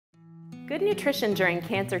Good nutrition during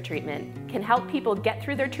cancer treatment can help people get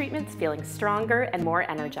through their treatments feeling stronger and more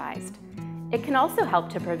energized. It can also help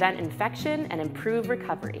to prevent infection and improve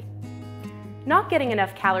recovery. Not getting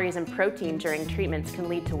enough calories and protein during treatments can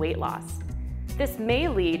lead to weight loss. This may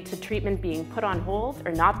lead to treatment being put on hold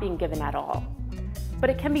or not being given at all. But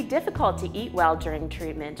it can be difficult to eat well during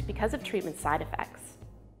treatment because of treatment side effects.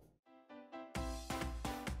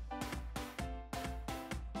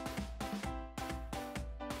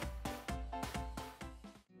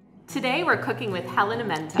 Today we're cooking with Helen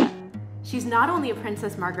Amenta. She's not only a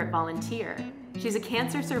Princess Margaret volunteer, she's a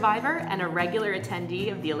cancer survivor and a regular attendee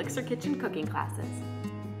of the ELLICSR Kitchen cooking classes.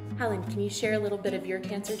 Helen, can you share a little bit of your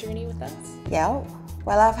cancer journey with us? Yeah,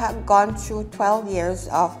 well, I've gone through 12 years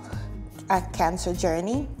of a cancer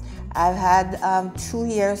journey. I've had 2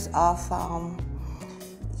 years of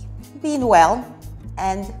being well,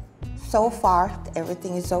 and so far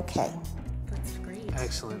everything is okay. That's great.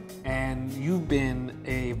 Excellent. And you've been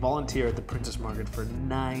a volunteer at the Princess Margaret for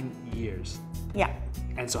 9 years. Yeah.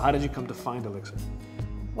 And so how did you come to find ELLICSR?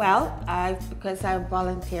 Well, because I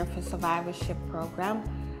volunteer for survivorship program,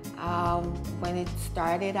 when it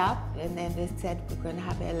started up, and then they said we're going to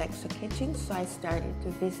have an ELLICSR Kitchen, so I started to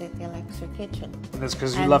visit the ELLICSR Kitchen. And that's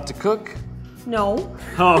because you love to cook? No.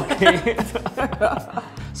 Okay.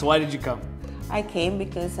 So why did you come? I came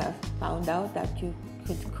because I found out that you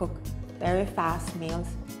could cook very fast meals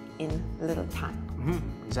in little time.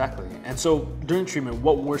 Mm-hmm, exactly. And so during treatment,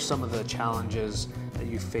 what were some of the challenges that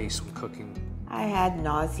you faced with cooking? I had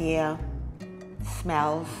nausea,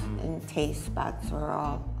 smells, and taste buds were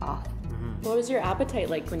all off. What was your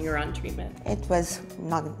appetite like when you were on treatment? It was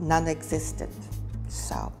non-existent,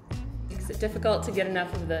 so. Is it difficult to get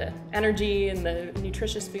enough of the energy and the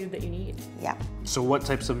nutritious food that you need? Yeah. So what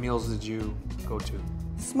types of meals did you go to?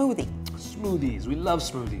 Smoothie. Smoothies. We love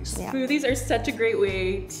smoothies. Yeah. Smoothies are such a great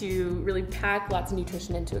way to really pack lots of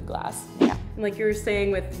nutrition into a glass. Yeah. And like you were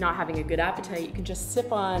saying, with not having a good appetite, you can just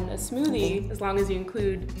sip on a smoothie as long as you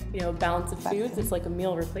include, a balance of foods. It's like a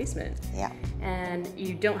meal replacement. Yeah. And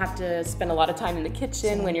you don't have to spend a lot of time in the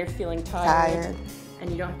kitchen when you're feeling tired.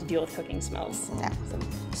 And you don't have to deal with cooking smells. Yeah.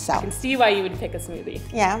 So I can see why you would pick a smoothie.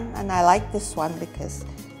 Yeah, and I like this one because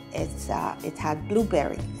it had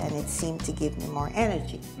blueberry, and it seemed to give me more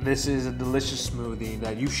energy. This is a delicious smoothie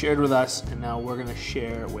that you shared with us, and now we're gonna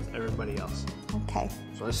share with everybody else. Okay.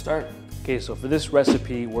 So let's start. Okay, so for this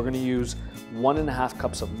recipe, we're gonna use 1.5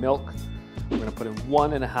 cups of milk. We're gonna put in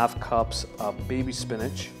 1.5 cups of baby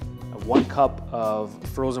spinach, 1 cup of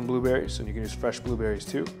frozen blueberries, and you can use fresh blueberries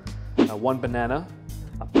too, 1 banana,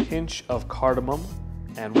 a pinch of cardamom,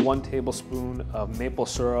 and 1 tablespoon of maple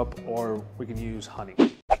syrup, or we can use honey.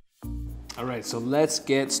 All right, so let's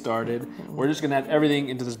get started. We're just gonna add everything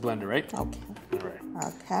into this blender, right? Okay. All right.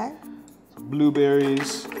 Okay. So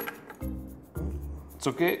blueberries. It's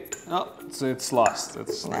okay. Oh, it's lost.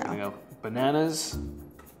 It's not coming out. Bananas.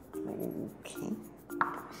 Okay.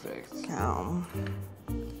 Perfect.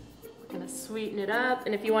 Gonna sweeten it up,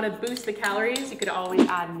 and if you want to boost the calories, you could always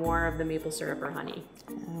add more of the maple syrup or honey.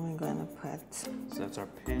 And we're gonna put. So that's our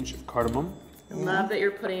pinch of cardamom. I love that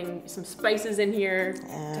you're putting some spices in here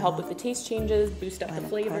to help with the taste changes, boost up the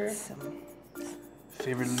flavor. Put some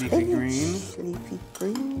Favorite leafy greens. leafy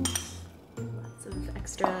greens. Lots of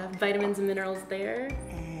extra vitamins and minerals there.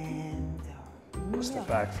 And What's the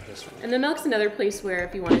back for this one? And the milk's another place where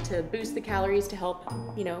if you wanted to boost the calories to help,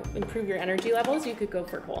 improve your energy levels, you could go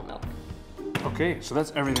for whole milk. Okay, so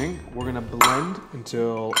that's everything. We're gonna blend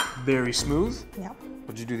until very smooth. yeah.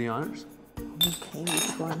 Would you do the honors? Okay,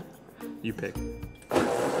 which one? You pick. And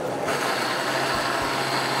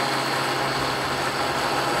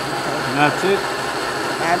that's it.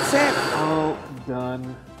 That's it. All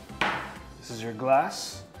done. This is your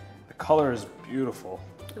glass. The color is beautiful.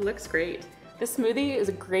 It looks great. This smoothie is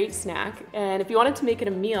a great snack, and if you wanted to make it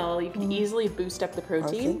a meal, you can easily boost up the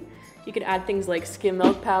protein. You could add things like skim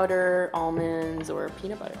milk powder, almonds, or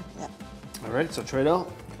peanut butter. Yeah. All right, so try it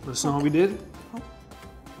out. Let us know how we did.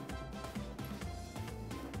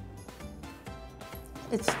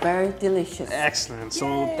 It's very delicious. Excellent.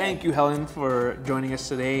 So thank you, Helen, for joining us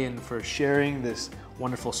today and for sharing this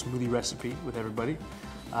wonderful smoothie recipe with everybody.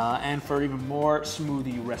 And for even more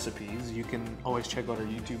smoothie recipes, you can always check out our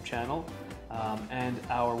YouTube channel and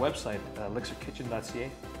our website,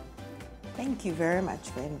 ELLICSRkitchen.ca. Thank you very much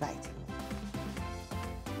for inviting me.